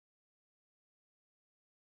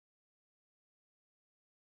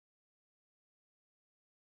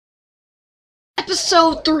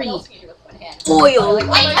Episode 3. Oil.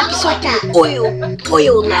 Episode 3.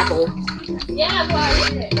 Oil level.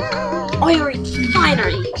 Oil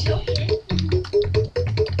refinery.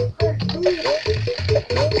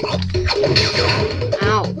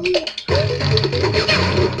 Ow.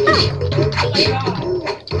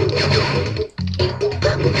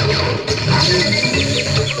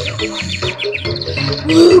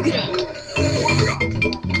 Look at him.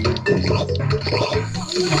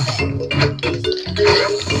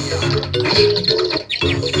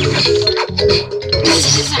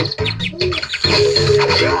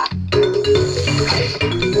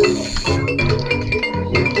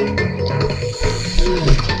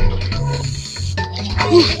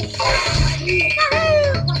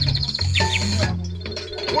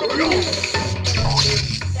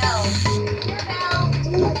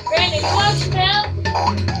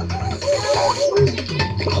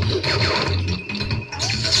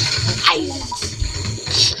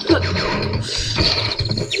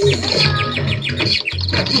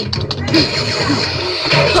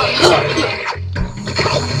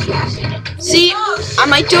 See, I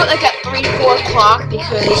might do it like at 3, 4 o'clock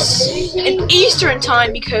because in Eastern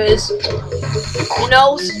time because you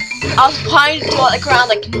know I was planning to do it like around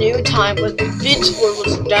like noon time, but the VidScore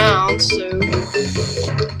was down, so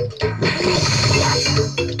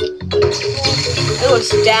it was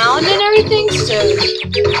down and everything, so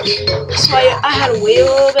that's why I had to wait a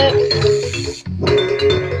little bit.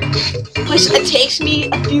 Plus, it takes me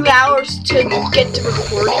a few hours to get the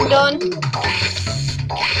recording done.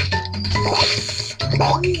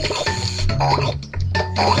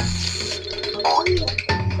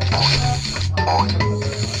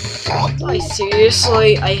 Like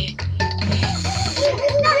seriously,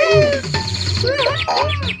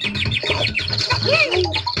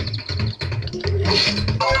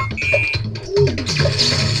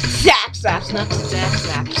 Zaps, not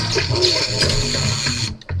zaps.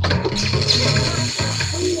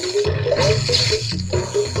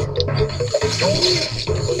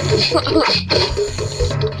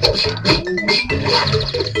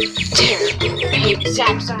 Damn, I hate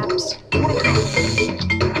zaps.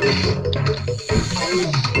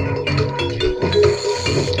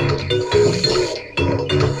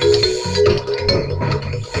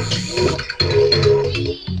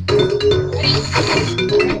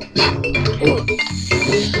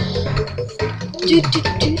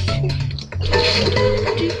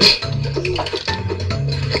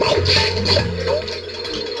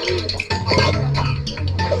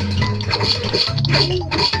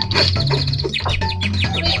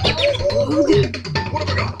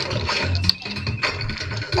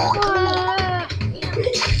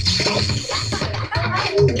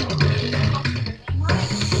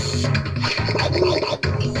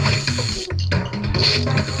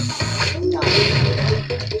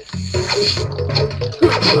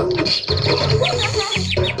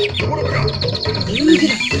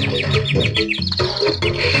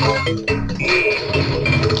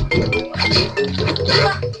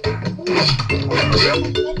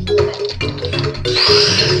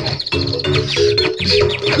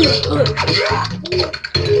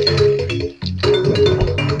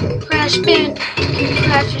 Crash Band,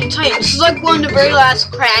 Crash and Titan. This is like one of the very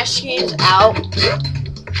last Crash games out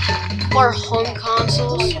for home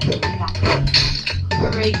consoles.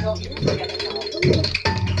 Alright.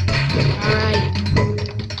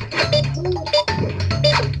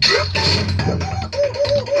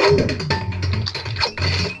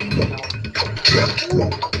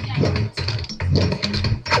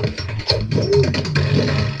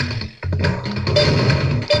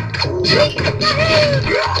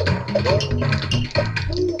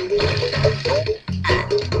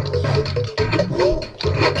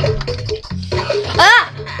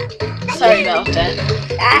 Sorry about that.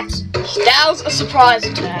 That was a surprise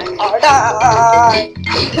attack.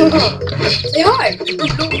 They are.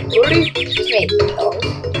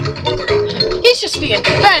 He's just being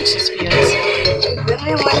defensive,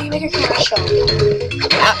 Really? Why do you make a commercial?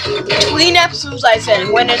 Between episodes, I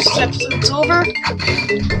said, when this episode's over,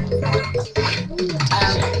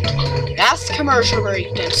 that's the commercial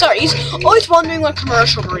break then. Sorry, he's always wondering what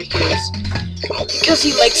commercial break is. Because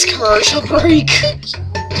he likes commercial break.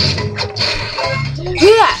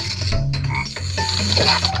 Yeah.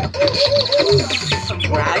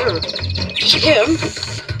 Rather him.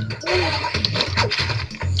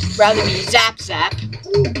 Rather be Zap. Zap.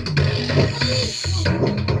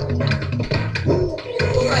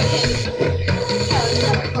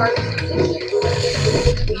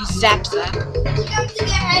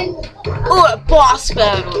 Oh, a boss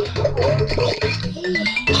battle.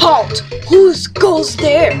 Halt! Who goes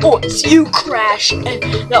there? Oh, it's you, Crash, and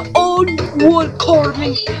the old wood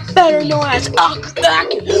carving, better known as Ak.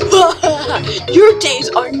 Your days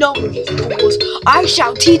are numbered, you fools. I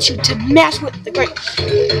shall teach you to mess with the great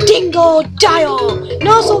Dingodile.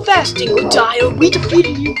 Not so fast, Dingodile. We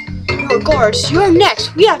defeated you. Your guards, you're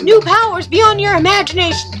next. We have new powers beyond your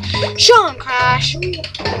imagination. Show 'em, Crash.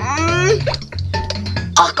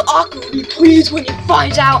 Ak will be pleased when he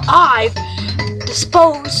finds out I've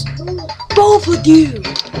disposed both of you.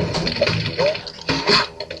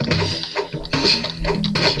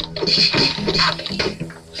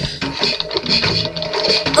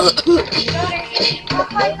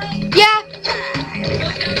 Yeah.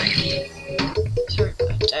 Sorry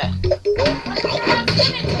about that.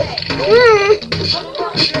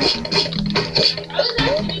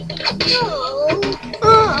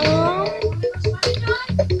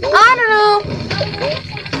 I don't know.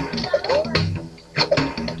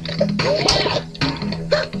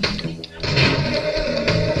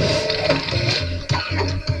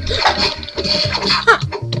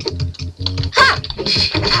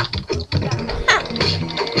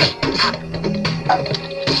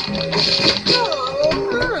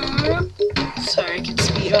 Sorry, I can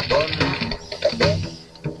speed up on that.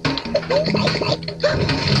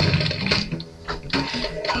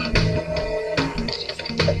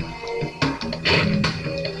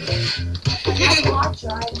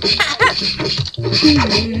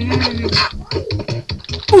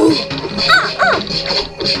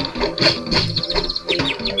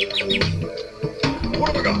 What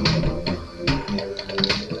have we got?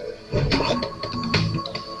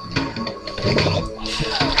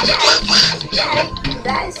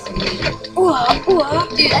 That's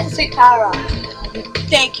dude, that's a sweet power up.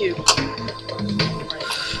 Thank you.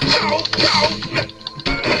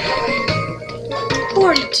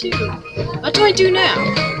 $42. What do I do now?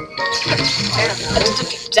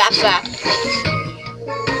 Zap zap.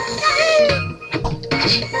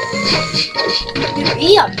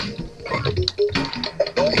 Yeah.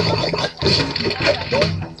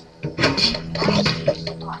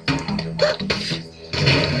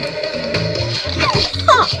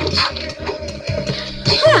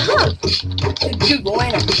 Good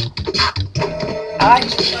bueno. Ay.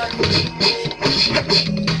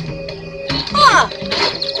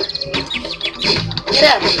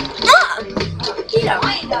 Get up. Get up.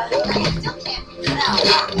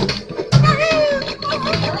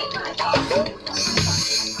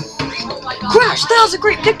 Crash, that was a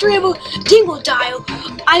great victory over Dingodile.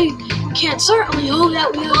 I can certainly hope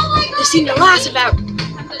that we have this seem to last about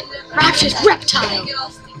Rapture's reptile.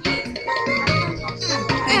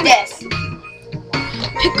 This.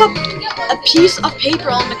 Pick up a piece of paper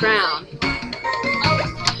on the ground.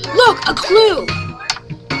 Look, a clue.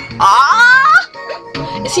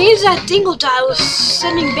 It seems that Dingodile was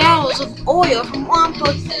sending barrels of oil from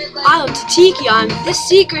Wampa Island to Tiki Island. This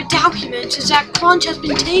secret document is that Crunch has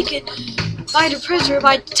been taken by the prisoner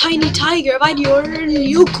by Tiny Tiger by the order of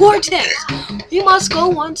New Cortex. We must go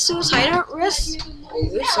once suicide at risk.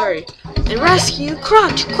 Sorry. And rescue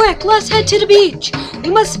Crunch. Quick, let's head to the beach. We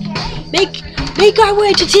must make our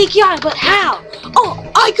way to Tiki Island, but how? Oh,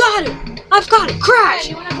 I got it! I've got it! Crash!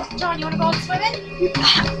 John, you wanna go swimming?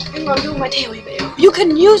 I'm gonna do my tail video. You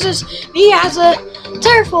can use me as a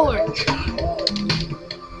tire folder.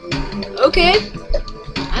 Okay.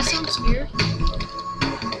 That sounds weird.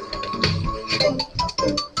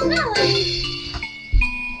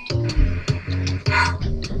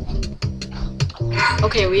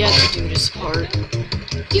 Okay, we have to do this part.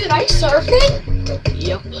 Dude, are you surfing?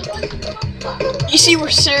 Yep. You see, we're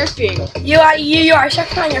surfing. You are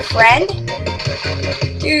surfing on your friend?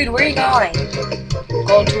 Dude, where are you going?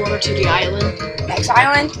 Going to the island. Next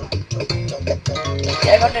island? Did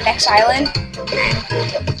I go to the next island?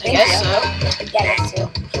 I guess so. Yeah, I guess so.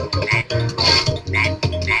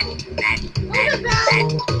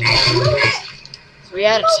 Three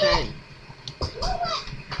out of 10.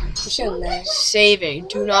 You shouldn't there. Saving.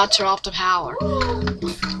 Do not turn off the power.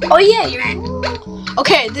 Oh yeah, you're.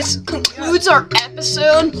 Okay, this concludes our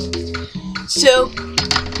episode. So,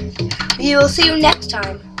 We will see you next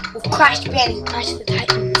time with Crash Bandicoot, Clash of the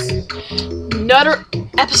Titans. another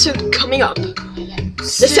episode coming up.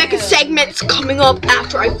 The second segment's coming up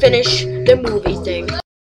after I finish the movie thing.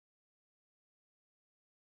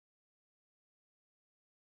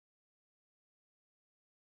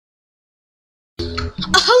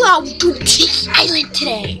 Hello to Tiki Island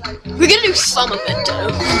today. We're gonna do some of it though.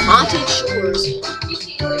 Haunted Shores.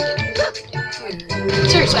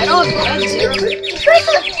 Seriously, I don't have zero.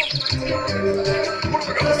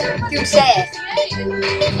 You say it.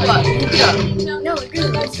 What? Yeah. No,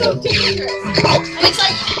 dude. Let's go.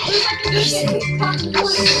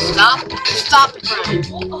 Stop it, Brian.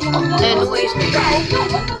 That annoys me.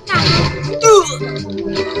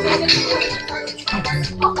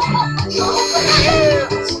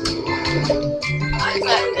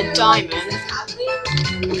 A diamond.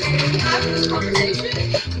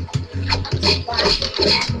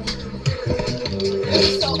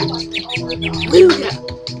 Luda.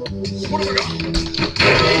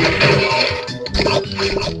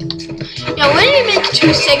 Yeah, why didn't you make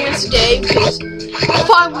 2 segments a day? Because if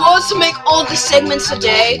I was to make all the segments a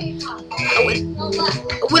day,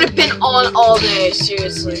 I would have been on all day,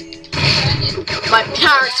 seriously. My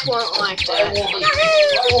parents weren't like that.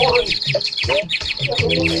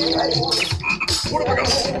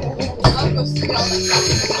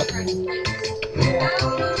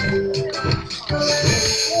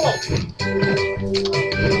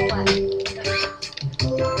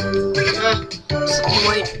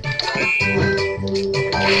 Wait.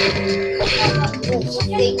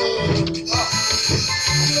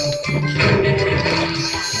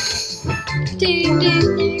 Ding, ding,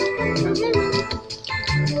 ding.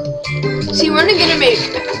 See, we're not gonna make.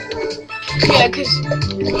 Yeah, cause.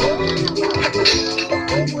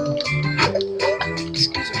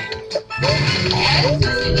 Excuse me.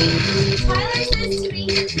 Tyler says to me,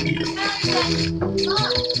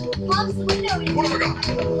 Mom, Mom's the window. What have I got?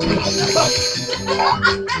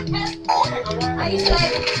 I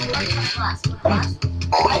said,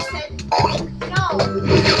 I said, no.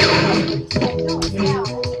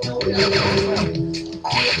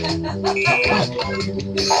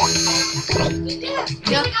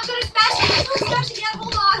 Yeah. I'm gonna smash it. I'm gonna smash it. Yeah,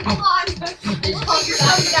 hold on. Hold your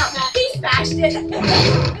phone out, Matt. He smashed it.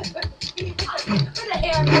 Put a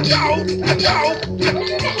hammer. Put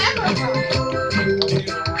a hammer.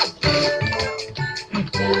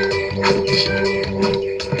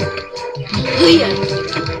 Leah.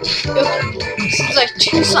 This is like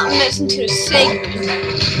 2-something minutes into the segment.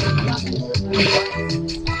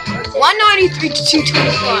 193 to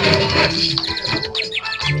 225.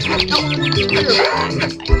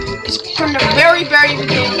 It's from the very beginning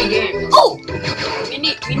of the game. Oh!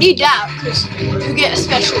 We need that because you get a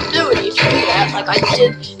special ability if you do that, like I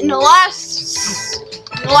did in the last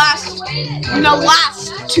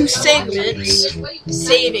 2 segments.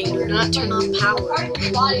 Saving, do not turn on power.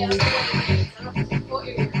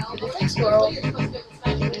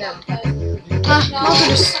 I'll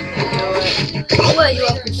just do it. What are you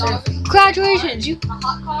up to? Congratulations, you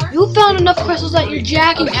found enough crystals that your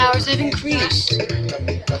jacking hours have increased.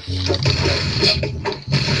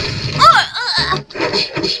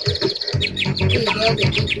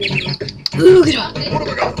 Look at that.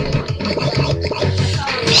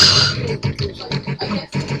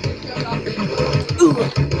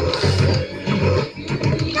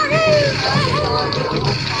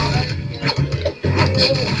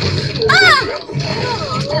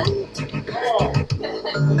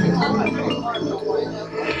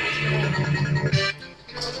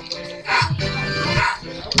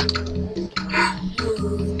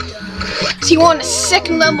 So you want a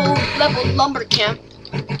second level lumber camp?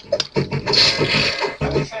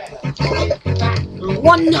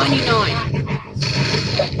 199.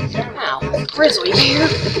 Ow, Grizzly here.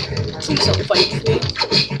 Please don't fight with me.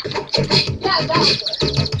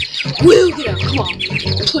 Will get out, come on,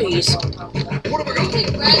 please. What have I got?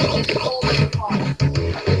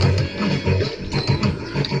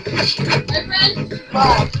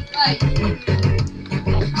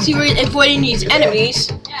 See, we're avoiding these enemies.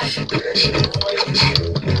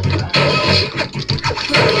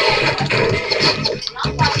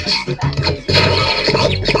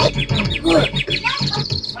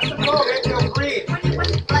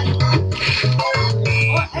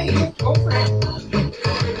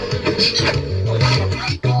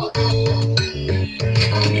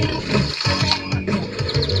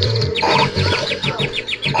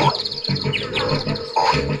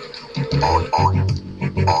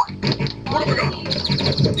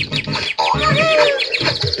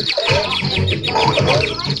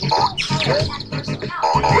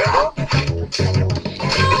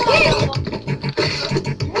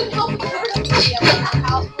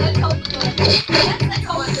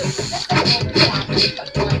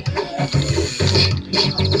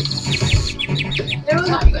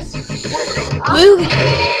 Woo!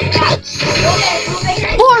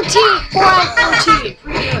 4 out of 14.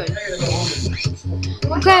 Pretty good.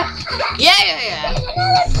 Okay. Yeah.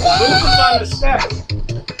 Lucas on the steps.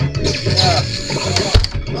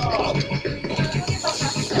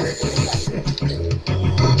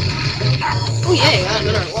 Oh yeah, I got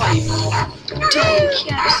another life. Dang,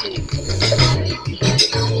 Cassie.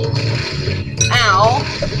 Ow.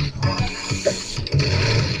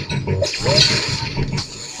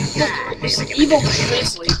 Look, it's an evil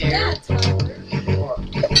grizzly bear.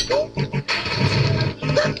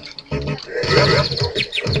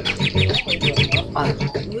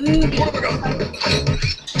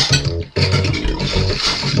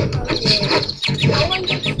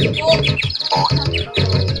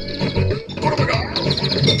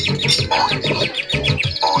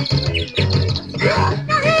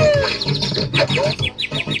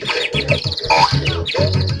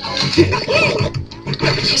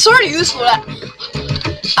 It's sort of useful that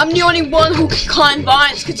I'm the only one who can climb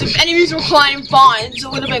vines, because if enemies were climbing vines, it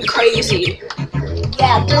would have been crazy.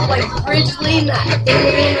 Yeah, they're like Grizzly that thing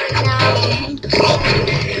right now.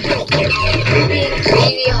 They're being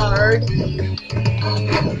really hard.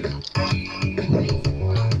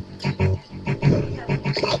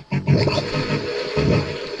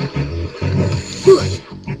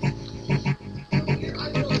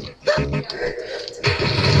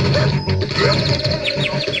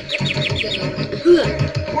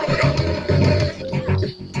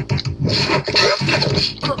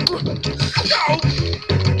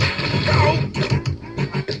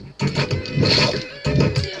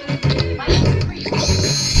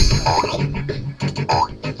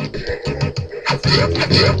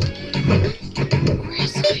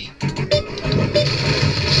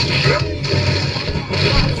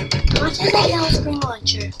 What's that yellow screen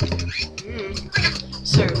launcher?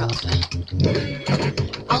 Sorry about that.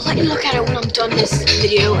 I'll let you look at it when I'm done this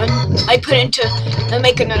video, and I put it into and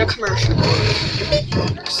make another commercial break.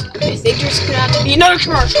 I think there's gonna have to be another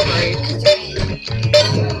commercial break.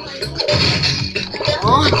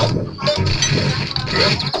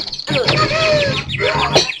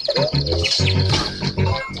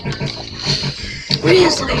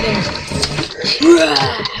 Grizzly there.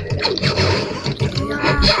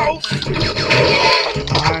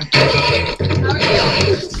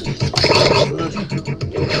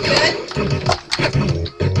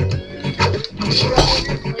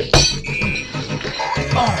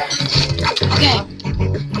 Okay.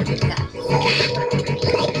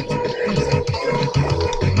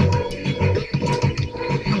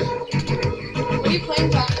 What are you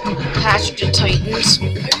playing, John? Clash of the Titans. Are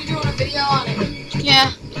you doing a video on it?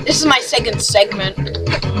 Yeah, this is my second segment.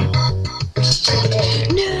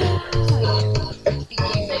 No.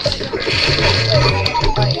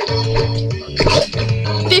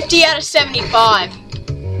 50 out of 75.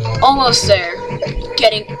 Almost there.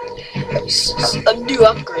 Getting a new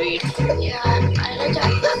upgrade. Yeah, I like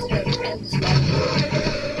that.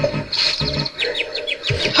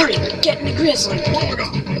 Hurry, get in the grizzly.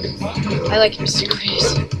 I like Mr.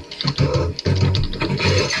 Grizzly.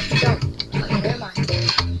 Never mind.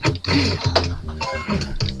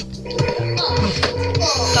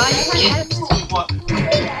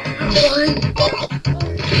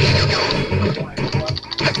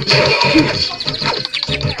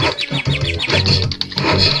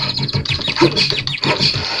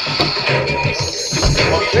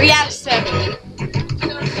 Three out of 7.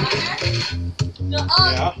 No,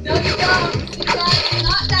 no, you don't. It's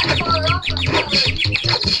not that far off from each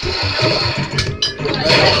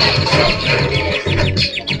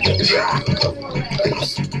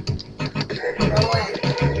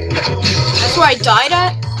That's where I died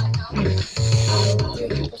at?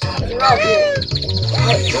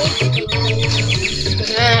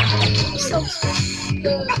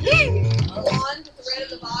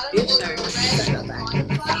 Oops, sorry.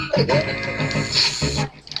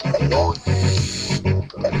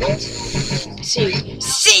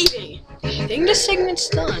 Saving! I think the segment's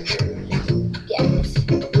done. Yes.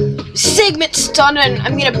 Segment's done, and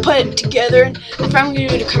I'm gonna put it together, and if I'm gonna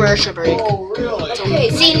do the commercial break. Oh, really? Okay,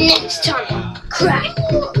 see you next time. Crack.